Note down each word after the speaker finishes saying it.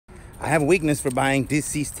have a weakness for buying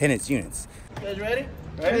deceased tenants units. You guys ready?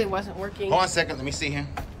 It really wasn't working. Hold on a second, let me see here.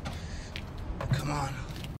 Come on.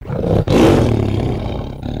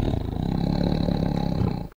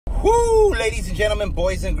 Woo, ladies and gentlemen,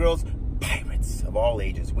 boys and girls, pirates of all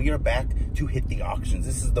ages, we are back to hit the auctions.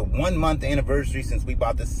 This is the 1 month anniversary since we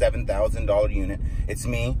bought the $7,000 unit. It's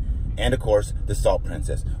me and, of course, the Salt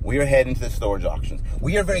Princess. We are heading to the storage auctions.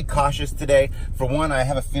 We are very cautious today. For one, I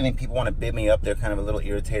have a feeling people want to bid me up. They're kind of a little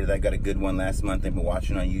irritated. I got a good one last month. They've been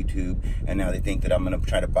watching on YouTube, and now they think that I'm going to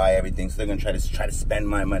try to buy everything, so they're going to try to spend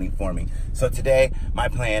my money for me. So today, my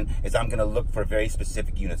plan is I'm going to look for very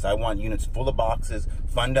specific units. I want units full of boxes,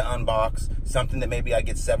 fun to unbox, something that maybe I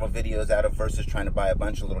get several videos out of versus trying to buy a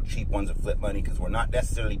bunch of little cheap ones that flip money, because we're not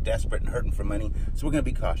necessarily desperate and hurting for money, so we're going to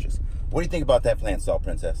be cautious. What do you think about that plan, Salt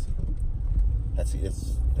Princess? That's it.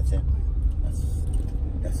 That's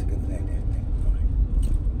a good plan, Dan.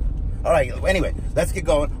 All right, anyway, let's get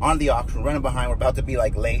going on the auction. We're running behind. We're about to be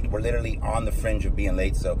like late. We're literally on the fringe of being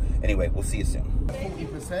late. So anyway, we'll see you soon.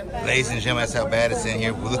 Ladies and gentlemen, that's how bad it's in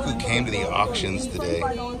here. Well, look who came to the auctions today.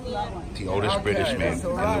 The oldest British man in the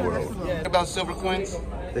world. What about silver coins?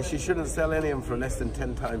 That she shouldn't sell any of them for less than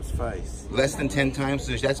 10 times face. Less than 10 times?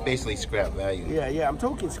 So that's basically scrap value. Yeah, I'm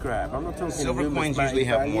talking scrap. I'm not talking silver coins usually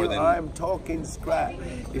have value. more than... I'm talking scrap.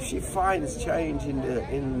 If she finds change in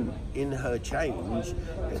her change,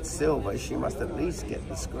 it's silver, she must at least get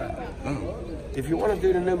the scrap. Oh. If you want to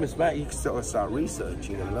do the numismatic, you can sort of start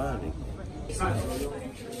researching and learning.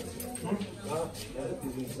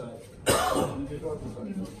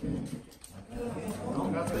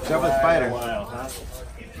 Silver spider. Wow, huh?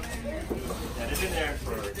 Yeah, they've been there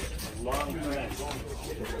for a long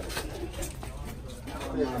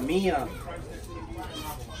time. Mia.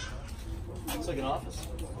 Looks like an office.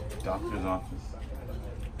 Doctor's office.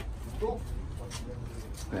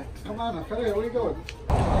 Come on, where are you going?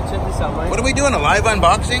 Check this out, Mike. What are we doing? A live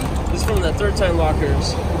unboxing? This is from the third time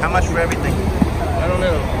lockers. How much for everything? I don't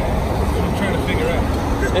know. I'm trying to figure out.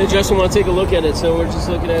 Hey, Justin, want to take a look at it, so we're just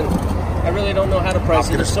looking at it. I really don't know how to price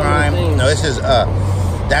it. There's so many things. No, this is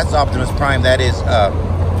that's Optimus Prime. That is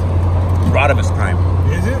Rodimus Prime.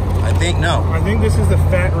 Is it? I think no. I think this is the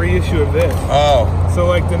fat reissue of this. Oh. So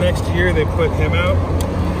like the next year they put him out.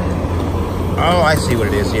 Oh, I see what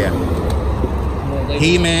it is. Yeah.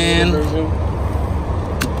 He-Man.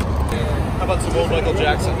 How about some old Michael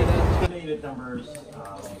Jackson? Dated numbers,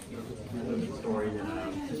 story,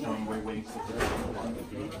 and just knowing where waiting to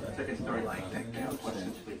second story like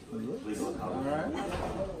questions, legal and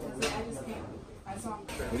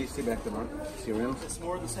What do you see back there, Mark? See rims? It's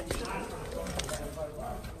more of the same stuff.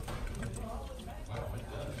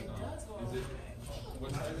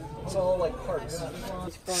 It's all like parts.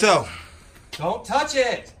 So. Don't touch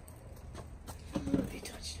it! He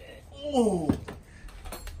touched it. Ooh.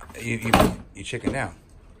 You chickened out.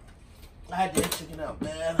 I had to chicken out,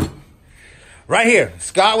 man. Right here.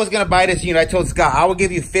 Scott was going to buy this unit. I told Scott, I will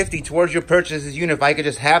give you 50 towards your purchase of this unit if I could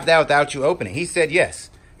just have that without you opening. He said yes.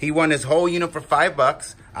 He won his whole unit for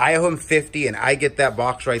 $5. I owe him 50 and I get that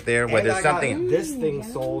box right there where there's something. This thing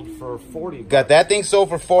sold for 40. Got that thing sold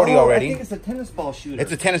for 40 already. I think it's a tennis ball shooter.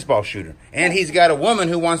 It's a tennis ball shooter. And he's got a woman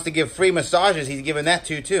who wants to give free massages. He's giving that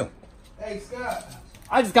to too. Hey, Scott.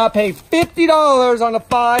 I just got paid $50 on a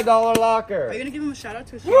 $5 locker. Are you gonna give him a shout out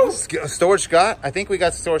to his channel? Storage Scott. I think we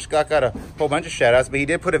got Storage Scott got a whole bunch of shout outs, but he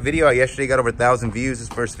did put a video out yesterday. He got over 1,000 views. His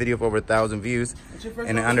first video for over 1,000 views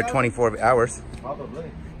in under 24 hours.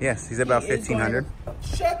 Probably. Yes, he's about 1,500.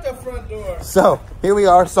 Shut the front door. So here we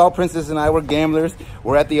are, Salt Princess and I. We're gamblers.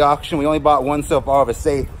 We're at the auction. We only bought one so far of a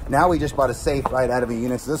safe. Now we just bought a safe right out of a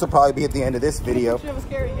unit. So this will probably be at the end of this video. Picture of us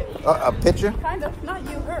carrying it. A picture? Kind of, not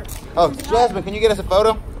you, her. Oh, Jasmine, can you get us a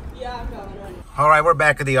photo? Yeah, I've got one. All right, we're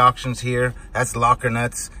back at the auctions here. That's Locker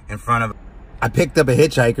Nuts in front of... I picked up a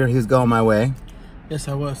hitchhiker. He was going my way. Yes,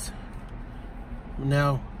 I was.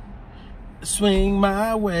 Now, swing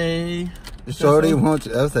my way. Shorty won't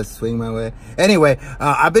you? That swing my way. Anyway,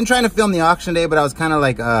 I've been trying to film the auction day, but I was kind of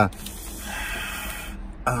like, the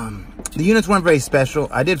units weren't very special.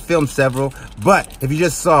 I did film several, but if you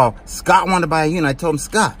just saw, Scott wanted to buy a unit. I told him,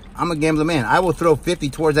 Scott, I'm a gambler man. I will throw 50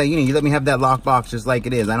 towards that unit. You let me have that lock box just like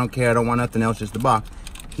it is. I don't care. I don't want nothing else, just the box.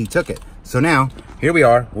 He took it. So now, here we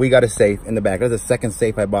are. We got a safe in the back. That's the second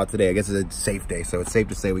safe I bought today. I guess it's a safe day, so it's safe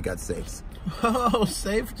to say we got safes. Oh,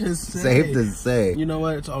 safe to say. Safe to say. You know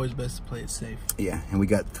what? It's always best to play it safe. Yeah, and we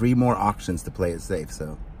got 3 more auctions to play it safe.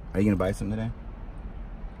 So, are you going to buy something today?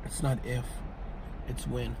 It's not if, it's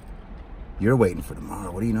when. You're waiting for tomorrow.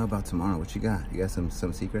 What do you know about tomorrow? What you got? You got some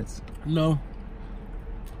secrets? No.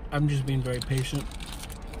 I'm just being very patient.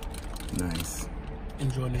 Nice.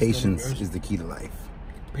 Enjoying this. Patience is the key to life.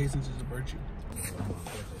 Patience is a virtue.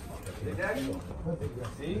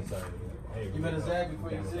 See? You better zag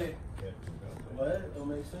before you zig. What? Don't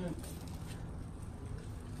make sense.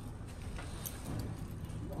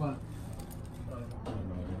 What?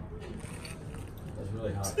 That's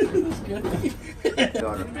really hot. That's good.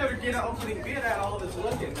 You better get an opening bid at all this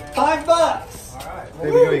looking, man. $5! Alright.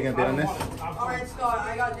 There we go, you gonna bid on this? Alright, Scott,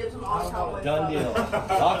 I got dibs on all Cowboys. Done deal.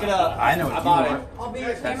 Lock it up. I know what you want. I'll be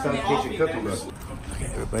your That's some kitchen cooking book. Look at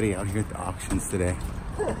everybody out here at the auctions today.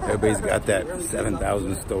 Everybody's got that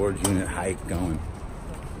 7,000 storage unit hike going.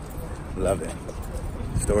 Love it.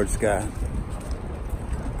 Storage Scott.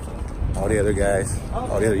 All the other guys,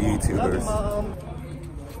 all the other YouTubers.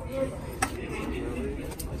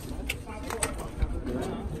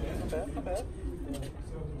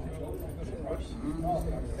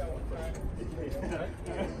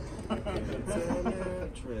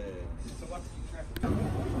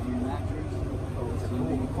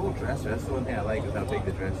 Cool dresser. That's the one thing I like is how big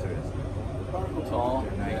the dresser is. Tall,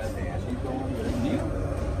 nice stand.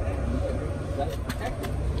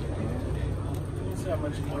 See how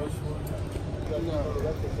much it goes for.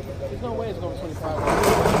 There's no way it's going to 25.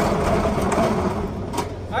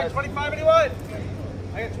 Alright, 25 anyone?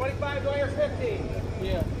 I got 25, do I hear 50?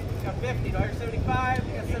 Yeah. Got 50, do I hear 75?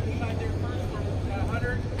 You got 75 there first, got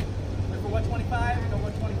 100. Look for 125, got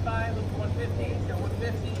 125, look for 150, got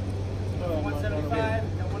 150. Look for 175,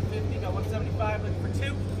 got 150, got 175, look for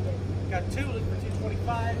 2. Got 2, look for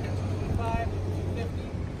 225, got 225, look for 250.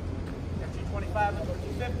 Got 225, look for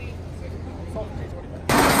 250. Sold for 225.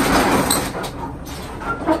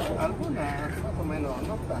 Algunas más o menos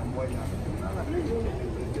no tan buenas.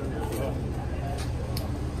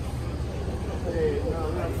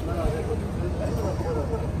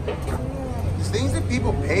 There's things that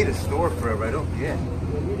people pay to store forever, I don't get.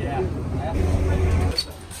 Yeah.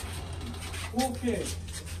 Okay.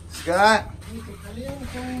 Scott?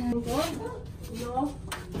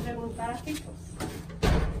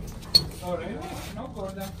 No,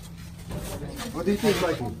 preguntaste. What do you think,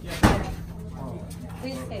 Mikey?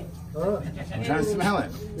 I'm trying to smell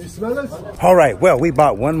it. You smell it? All right, well, we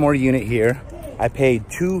bought one more unit here. I paid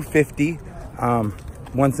 $250.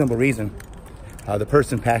 One simple reason. The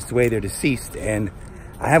person passed away, they're deceased, and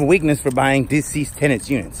I have a weakness for buying deceased tenants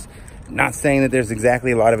units. Not saying that there's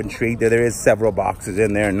exactly a lot of intrigue there. There is several boxes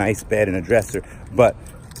in there, a nice bed and a dresser, but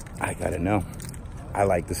I gotta know. I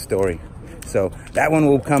like the story. So that one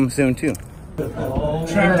will come soon too.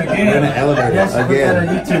 Trapped again. In an elevator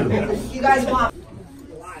again. You guys want.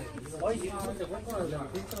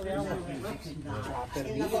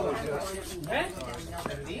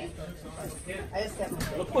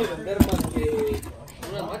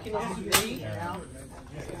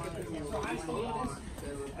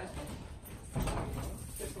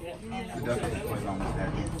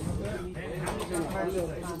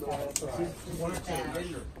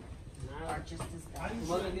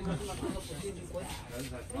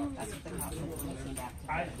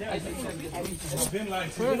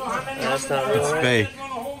 It's fake.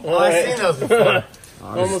 Oh, I've seen those before.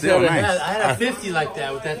 Almost still nice. I had a 50 like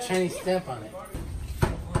that with that Chinese stamp on it.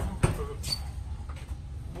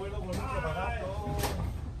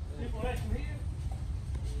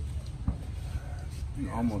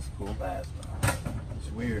 Almost cool.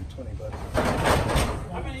 It's weird. 20 bucks.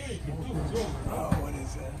 Oh, what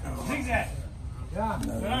is that?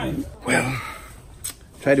 Oh. Well,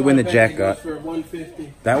 tried to win the jackpot. For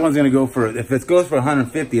 150. That one's gonna go for, if it goes for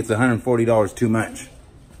 150, it's $140 too much.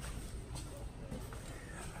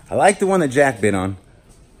 I like the one that Jack bid on,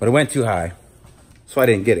 but it went too high, so I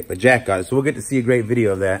didn't get it. But Jack got it, so we'll get to see a great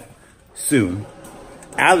video of that soon.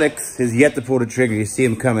 Alex has yet to pull the trigger. You see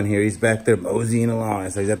him coming here. He's back there moseying along.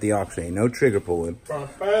 So he's at the auction. Ain't no trigger pulling.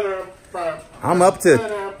 I'm up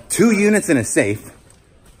to 2 units in a safe.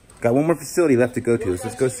 Got one more facility left to go to, so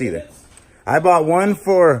let's go see that. I bought one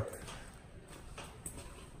for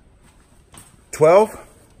 $12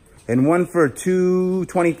 and one for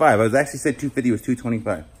 $225. I was actually said $250 was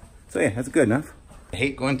 $225. So yeah, that's good enough. I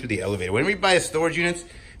hate going through the elevator. When we buy storage units,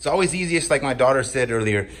 it's always easiest, like my daughter said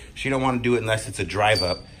earlier, she don't want to do it unless it's a drive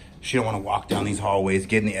up. She don't want to walk down these hallways,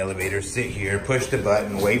 get in the elevator, sit here, push the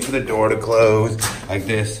button, wait for the door to close like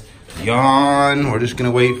this. Yawn, we're just gonna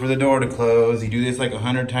wait for the door to close. You do this like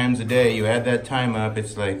 100 times a day. You add that time up,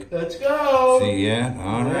 it's like, Let's go. see, yeah,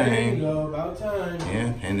 all There right. you go, about time.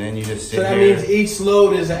 Yeah, and then you just sit So that here. means each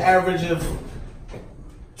load is an average of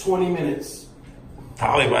 20 minutes.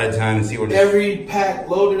 Probably by the time to see where this, Every pack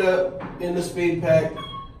loaded up in the speed pack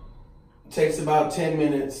takes about 10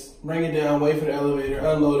 minutes. Bring it down, wait for the elevator,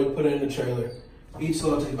 unload it, put it in the trailer. Each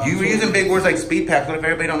load takes about You were using big words like speed pack. What if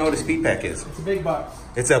everybody don't know what a speed pack is? It's a big box.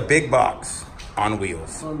 It's a big box on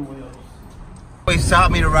wheels. On wheels. He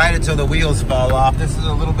stopped me to ride it till the wheels fall off. This is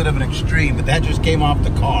a little bit of an extreme, but that just came off the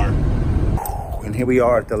car. And here we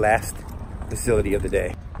are at the last facility of the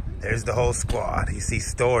day. There's the whole squad. You see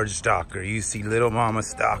Storage Stalker, you see Little Mama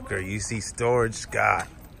Stalker, you see Storage Scott.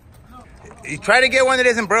 You try to get one that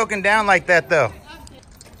isn't broken down like that though.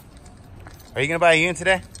 Are you gonna buy a unit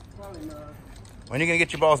today? Probably not. When are you gonna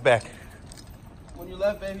get your balls back? When you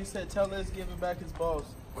left, baby said, tell Liz give him back his balls.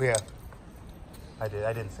 Oh, yeah. I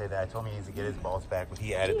didn't say that. I told him he needs to get his balls back, but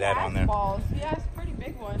he added that on there. Balls. He has pretty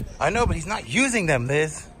big ones. I know, but he's not using them,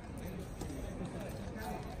 Liz.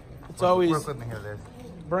 It's always Work with me here, Liz.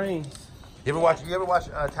 brains. You ever watch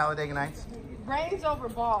Talladega Nights? Brains over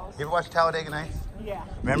balls. You ever watch Talladega Nights? Yeah.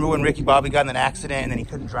 Remember when Ricky Bobby got in an accident and then he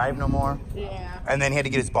couldn't drive no more? Yeah. And then he had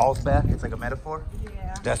to get his balls back? It's like a metaphor?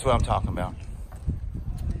 Yeah. That's what I'm talking about.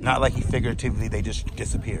 Not like he figuratively, they just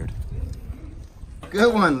disappeared.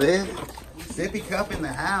 Good one, Liz. Sippy cup in the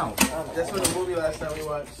house. That's what the movie last time we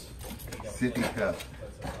watched. Sippy cup.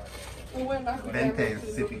 We went back with Vente everyone to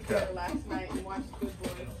the sippy movie theater cup. last night and watched Good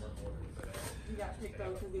Boys. We got picked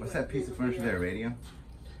up because we What's went that piece to of the furniture there, theater. radio?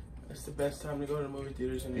 That's the best time to go to the movie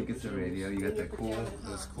theaters. I think it's a radio. You got that cool,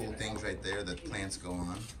 those cool things right there that plants go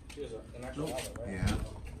on. Yeah. There's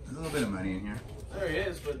a little bit of money in here. There he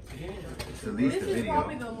is, but It's at least a This is video.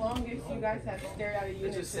 probably the longest you guys have stared at a unit.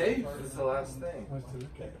 it's just safe. It's the last thing.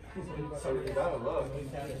 So you gotta look.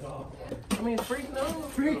 I mean, freak no.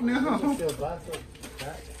 Freak no.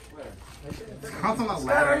 How come a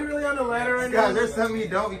Scott, are you ladder? really on the ladder right Scott, now? there's something you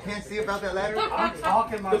can't see about that ladder?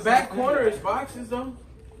 The back corner is boxes, though.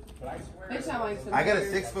 They sound like some I got a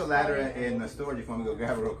weird 6-foot ladder in the storage if you want me to go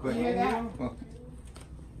grab it real quick. You hear that?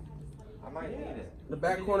 I might need it. The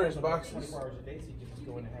back corner is boxes.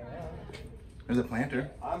 There's a planter.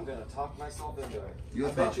 I'm gonna talk myself into it. You'll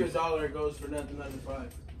I bet talk you to $1 it goes for nothing under $5.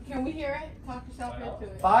 Can we hear it? Talk yourself into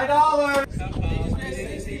it.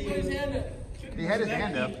 $5. He had his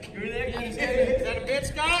hand up. Is that a bid,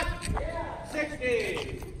 Scott?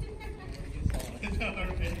 60.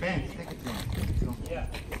 Ben, stick it to him. Yeah.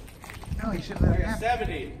 No, you should let him have it.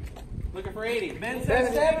 70. Looking for 80. Ben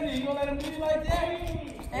said 70. You gonna let him do you like that?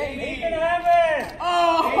 80. He can have it.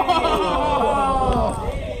 Oh!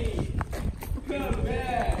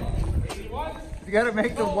 You gotta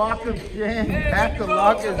make the walk of shame. Have to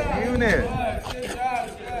lock his unit.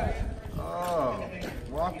 Oh,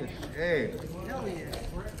 walk of shame.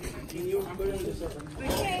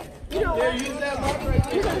 You know what?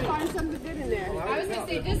 You're going to find something good in there. I was going to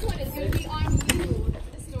say, this one is going to be on you.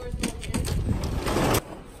 The store's broken.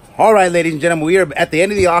 All right, ladies and gentlemen, we are at the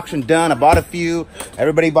end of the auction done. I bought a few.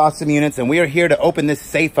 Everybody bought some units, and we are here to open this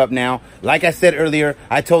safe up now. Like I said earlier,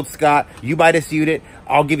 I told Scott, you buy this unit,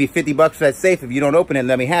 I'll give you $50 for that safe. If you don't open it,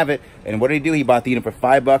 let me have it. And what did he do? He bought the unit for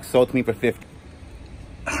 $5, sold to me for $50.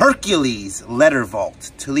 Hercules Letter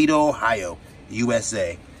Vault, Toledo, Ohio,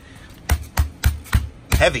 USA.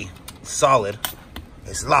 Heavy, solid.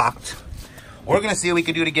 It's locked. We're gonna see what we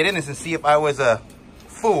can do to get in this and see if I was a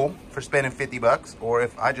fool for spending $50 or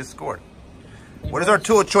if I just scored. What is our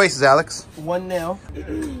tool of choices, Alex? One nail.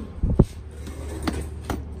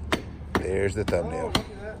 There's the thumbnail.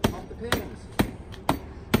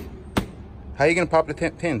 How are you gonna pop the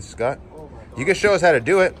pins, Scott? You can show us how to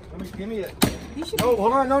do it. Give me it. No,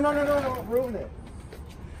 hold on. No. Ruin it.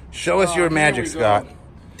 Show us your magic, here we Scott.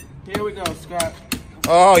 Here we go, Scott.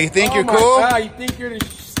 Oh, you think you're my cool? God, you think you're the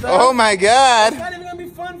stuff? Oh my God. It's not even gonna be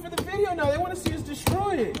fun for the video now. They want to see us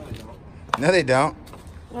destroy it. No, they don't.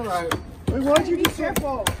 All right. Wait, why'd you be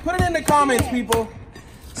careful? Put it in the comments, people.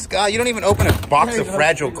 Scott, you don't even open a box There of you go.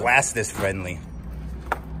 fragile glass this friendly.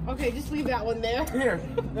 Okay, just leave that one there. Here,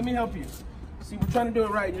 let me help you. See, we're trying to do it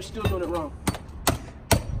right, and you're still doing it wrong.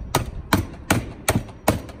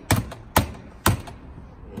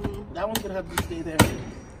 That one's gonna have to stay there.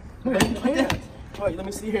 Wait, let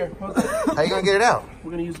me see here. Hold on. How you gonna get it out?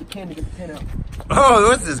 We're gonna use the pin to get the pin out. Oh,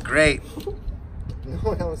 this is great.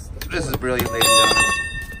 This is brilliant, ladies and gentlemen.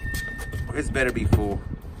 This better be full.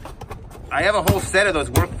 I have a whole set of those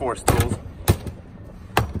workforce tools.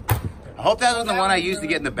 I hope that wasn't the one I used to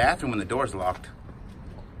get in the bathroom when the door's locked.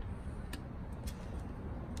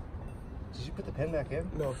 Did you put the pen back in?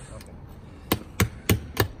 No.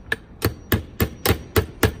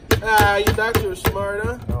 Ah, you thought you were smart,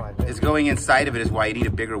 huh? No, I didn't. It's going inside of it is why you need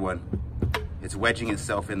a bigger one. It's wedging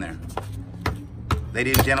itself in there.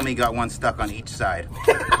 Ladies and gentlemen, you got one stuck on each side.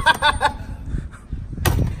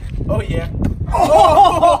 Oh, yeah.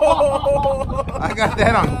 I got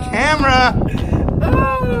that on camera.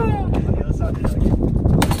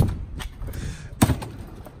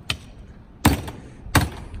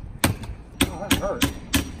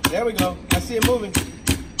 There we go. I see it moving.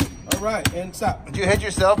 All right, and stop. Did you hit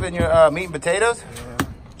yourself in your meat and potatoes? Yeah.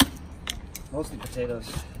 Mostly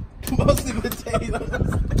potatoes. Mostly potatoes.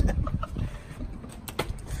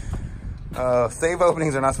 Save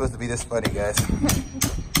openings are not supposed to be this funny, guys.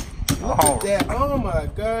 Oh. That. Oh my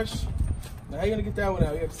gosh. Now how you gonna get that one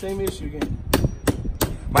out? You have the same issue again.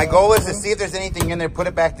 My goal is to see if there's anything in there, put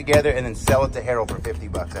it back together, and then sell it to Harold for 50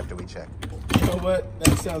 bucks after we check. You know what?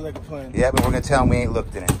 That sounds like a plan. Yeah, but we're gonna tell him we ain't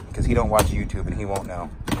looked in it because he don't watch YouTube and he won't know.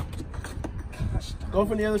 Go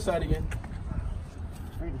from the other side again.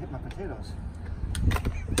 I'm afraid to hit my potatoes.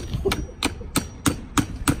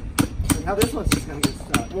 Now this one's just gonna get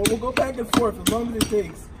stuck. Well, we'll go back and forth as long as it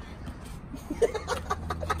takes.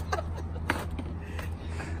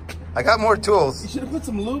 I got more tools. You should have put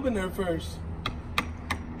some lube in there first.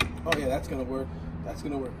 Oh yeah, that's gonna work. That's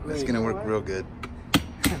gonna work. It's gonna work real good.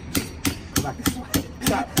 Go back this way.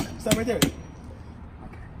 Stop. Stop right there.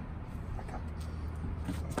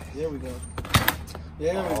 There we go.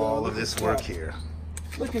 There we go. All of this work here.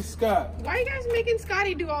 Look at Scott. Why are you guys making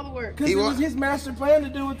Scotty do all the work? Because it was his master plan to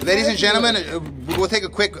do it. Ladies and gentlemen, we'll take a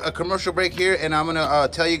quick commercial break here, and I'm gonna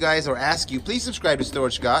tell you guys or ask you, please subscribe to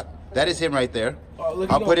Storage Scott. That is him right there. Oh,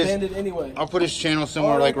 look, I'll put his anyway. I'll put his channel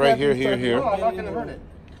somewhere like right here, here. Oh, I'm not gonna hurt it.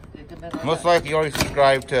 Most likely you already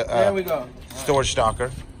subscribe to there we go. Storage Stalker.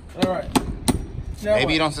 All right. Now Maybe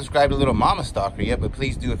what? you don't subscribe to Little Mama Stalker yet, but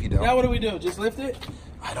please do if you don't. Now what do we do? Just lift it?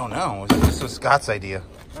 I don't know. This was Scott's idea.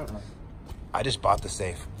 I just bought the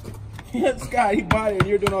safe. Yeah, Scott, he bought it and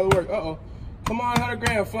you're doing all the work. Uh-oh. Come on, 100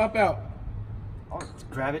 grand, flop out. I'll just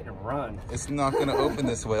grab it and run. It's not gonna open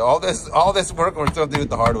this way. All this work we're still doing it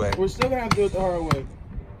the hard way. We're still gonna have to do it the hard way.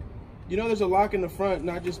 You know there's a lock in the front,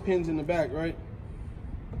 not just pins in the back, right?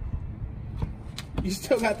 You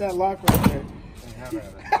still got that lock right there.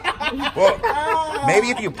 Well, maybe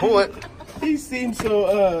if you pull it. He seems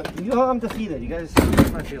so You know I'm defeated. You guys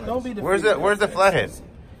hurt my feelings. don't be defeated. Where's the flathead?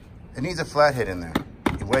 It needs a flathead in there.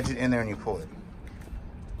 You wedge it in there and you pull it.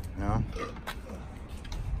 You know?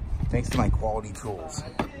 Thanks to my quality tools.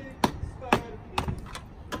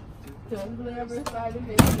 That's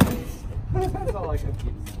all I can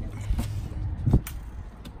keep.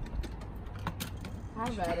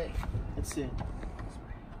 Have at it. Let's see.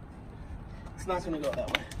 It's not gonna go that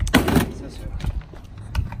way.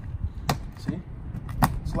 See?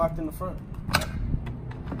 It's locked in the front.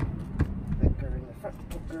 Thicker in the front,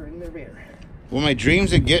 thicker in the rear. Well, my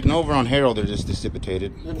dreams of getting over on Harold are just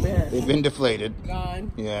dissipated. Good man. They've been deflated.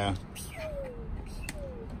 Gone. Yeah.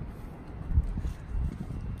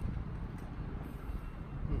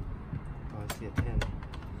 Oh, I see a 10.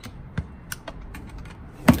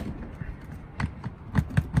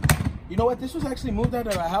 You know what? This was actually moved out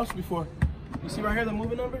of our house before. You see right here the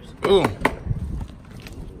moving numbers? Ooh.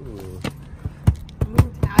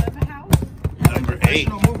 Moved out of a house? Number 8.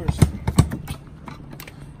 No movers.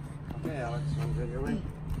 Okay, Alex, I'm good. Your way.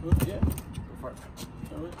 Yeah. Go for it.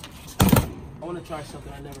 All right. I want to try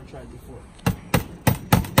something I never tried before.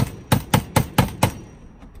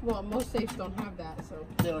 Well, most safes don't have that, so.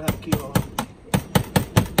 They don't have a key on.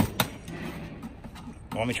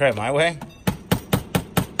 Want me to try it my way?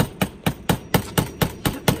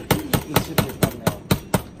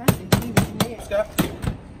 That's ingenious, man. Scott.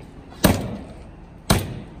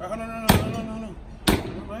 Oh, no.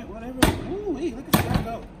 All right, whatever. Ooh, hey, look at Scott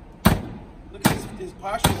go. Look at his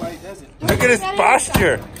posture while he does it. Look at his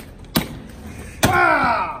posture.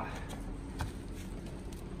 Ah!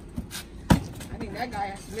 I think that guy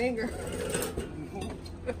has some anger.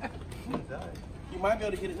 You might be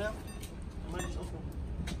able to get it now. You might just open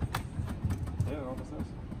it. Yeah, almost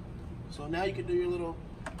is. So now you can do your little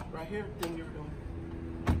right here thing you were doing.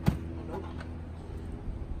 Nope.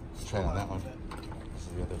 Let's try it on that one. This is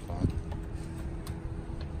the other phone.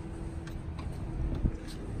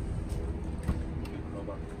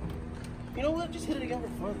 You know what? Just hit it again for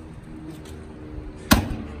fun.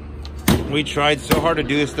 We tried so hard to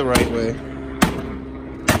do this the right way.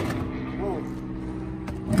 Whoa.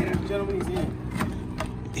 Gentlemen, he's in.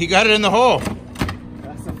 He got it in the hole.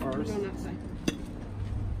 That's the first.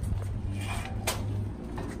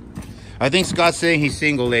 I think Scott's saying he's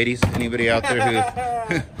single, ladies. Anybody out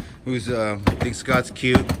there who's thinks Scott's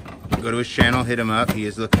cute, go to his channel, hit him up. He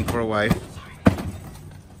is looking for a wife.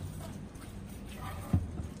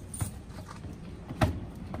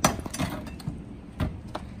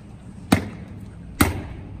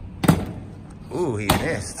 Ooh, he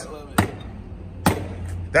missed.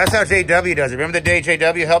 That's how JW does it. Remember the day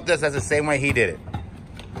JW helped us? That's the same way he did it.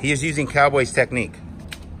 He is using Cowboy's technique.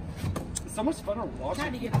 It's so much fun watching.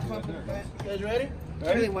 Trying to get a pump. You guys ready?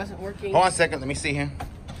 It really wasn't working. Hold on a second. Let me see here.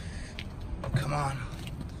 Come on.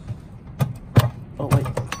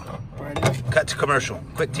 commercial,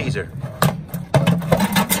 quick teaser.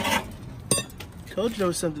 Told you there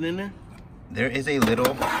was something in there. There is a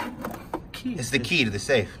little key. It's the key to the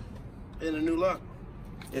safe. And a new lock.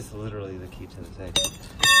 It's literally the key to the safe.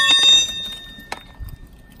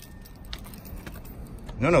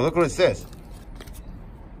 No, look what it says.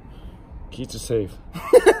 Key to safe.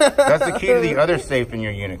 That's the key to the other safe in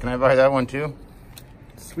your unit. Can I buy that one too?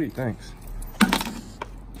 Sweet, thanks.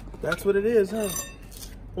 That's what it is, huh?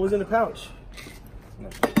 What was in the pouch?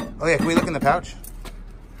 Oh yeah, can we look in the pouch?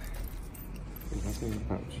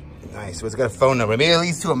 Nice, so it's got a phone number. Maybe it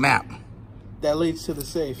leads to a map. That leads to the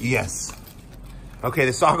safe. Yes. Okay,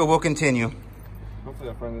 the saga will continue. Hopefully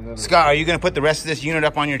I'll find another. Scott, are you gonna put the rest of this unit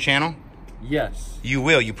up on your channel? Yes. You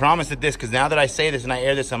will. You promised it this, because now that I say this and I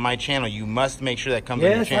air this on my channel, you must make sure that comes on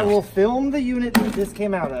your Yes, I channel. will film the unit that this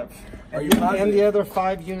came out of. And the other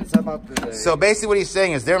 5 units I bought today. So basically what he's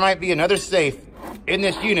saying is there might be another safe in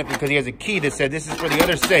this unit because he has a key that said this is for the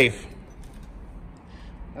other safe.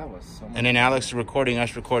 That was so much. And then Alex is recording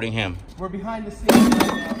us, recording him. We're behind the scenes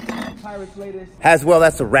right now. Pirates latest. As well,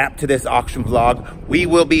 that's a wrap to this auction vlog. We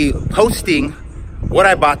will be posting what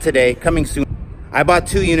I bought today, coming soon. I bought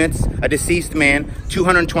 2 units, a deceased man,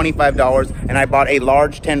 $225, and I bought a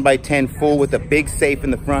large 10x10 full with a big safe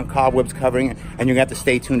in the front, cobwebs covering it, and you're gonna have to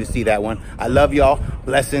stay tuned to see that one. I love y'all.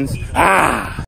 Blessings.